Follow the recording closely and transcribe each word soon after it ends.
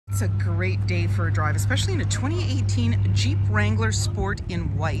It's a great day for a drive, especially in a 2018 Jeep Wrangler Sport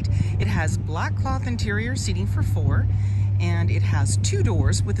in white. It has black cloth interior, seating for 4, and it has 2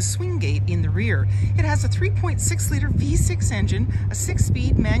 doors with a swing gate in the rear. It has a 3.6 liter V6 engine, a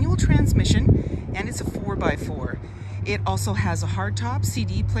 6-speed manual transmission, and it's a 4x4. It also has a hardtop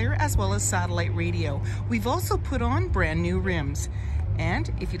CD player as well as satellite radio. We've also put on brand new rims.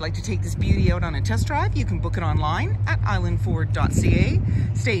 And if you'd like to take this beauty out on a test drive, you can book it online at islandford.ca.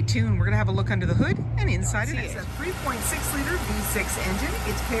 Stay tuned, we're going to have a look under the hood and inside it is. It's a 3.6 liter V6 engine.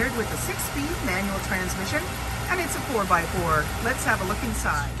 It's paired with a 6-speed manual transmission, and it's a 4x4. Let's have a look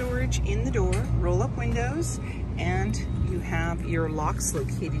inside. Storage in the door, roll-up windows, and you have your locks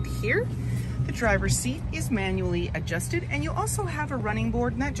located here. The driver's seat is manually adjusted, and you also have a running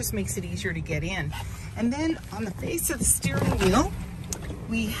board, and that just makes it easier to get in. And then on the face of the steering wheel,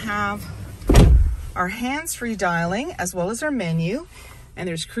 we have our hands-free dialing as well as our menu, and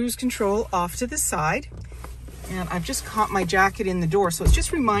there's cruise control off to the side. And I've just caught my jacket in the door, so it's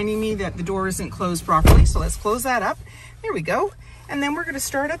just reminding me that the door isn't closed properly. So let's close that up. There we go. And then we're going to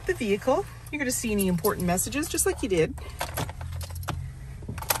start up the vehicle. You're going to see any important messages just like you did.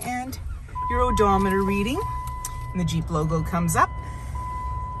 And your odometer reading, and the Jeep logo comes up.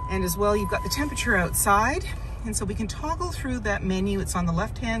 And as well, you've got the temperature outside. And so we can toggle through that menu. It's on the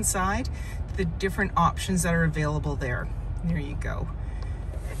left-hand side, the different options that are available there. There you go.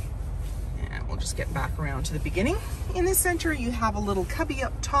 And we'll just get back around to the beginning. In the center, you have a little cubby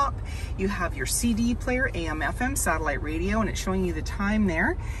up top. You have your CD player, AM, FM, satellite radio, and it's showing you the time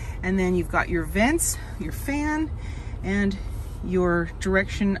there. And then you've got your vents, your fan, and your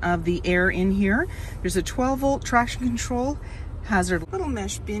direction of the air in here. There's a 12-volt traction control hazard little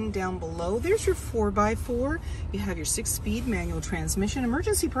mesh bin down below. There's your 4x4. You have your 6-speed manual transmission,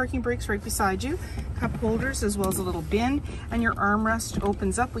 emergency parking brakes right beside you, cup holders as well as a little bin, and your armrest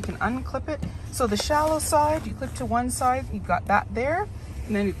opens up. We can unclip it. So the shallow side, you clip to one side, you've got that there,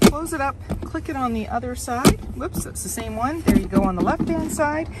 and then you close it up, click it on the other side. Whoops, that's the same one. There you go on the left-hand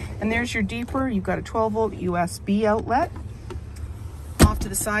side, and there's your deeper. You've got a 12-volt USB outlet. Off to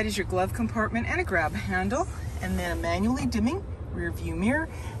the side is your glove compartment and a grab handle, and then a manually dimming rear view mirror,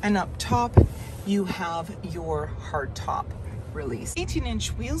 and up top you have your hard top release.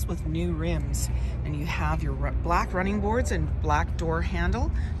 18-inch wheels with new rims, and you have your black running boards and black door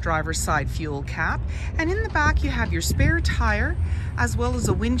handle, driver's side fuel cap, and in the back you have your spare tire as well as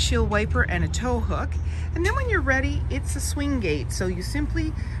a windshield wiper and a tow hook. And then when you're ready, it's a swing gate, so you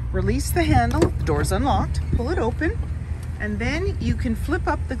simply release the handle, the door's unlocked, pull it open, and then you can flip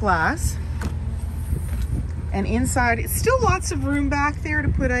up the glass. And inside, it's still lots of room back there to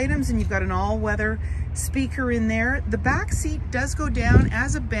put items, and you've got an all-weather speaker in there. The back seat does go down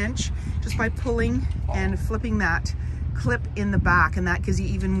as a bench just by pulling and flipping that clip in the back, and that gives you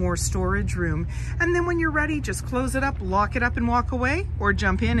even more storage room. And then when you're ready, just close it up, lock it up, and walk away, or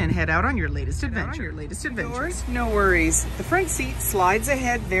jump in and head out on your latest adventure. No worries. The front seat slides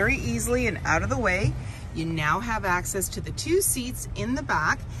ahead very easily and out of the way. You now have access to the 2 seats in the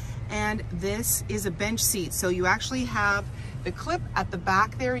back. And this is a bench seat, so you actually have the clip at the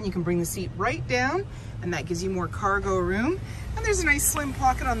back there, and you can bring the seat right down, and that gives you more cargo room. And there's a nice slim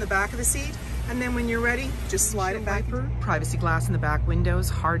pocket on the back of the seat, and then when you're ready, just slide it back. Privacy glass in the back windows,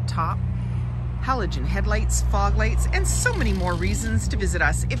 hard top, halogen headlights, fog lights, and so many more reasons to visit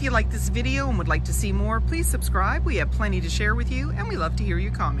us. If you like this video and would like to see more, please subscribe. We have plenty to share with you, and we love to hear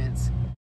your comments.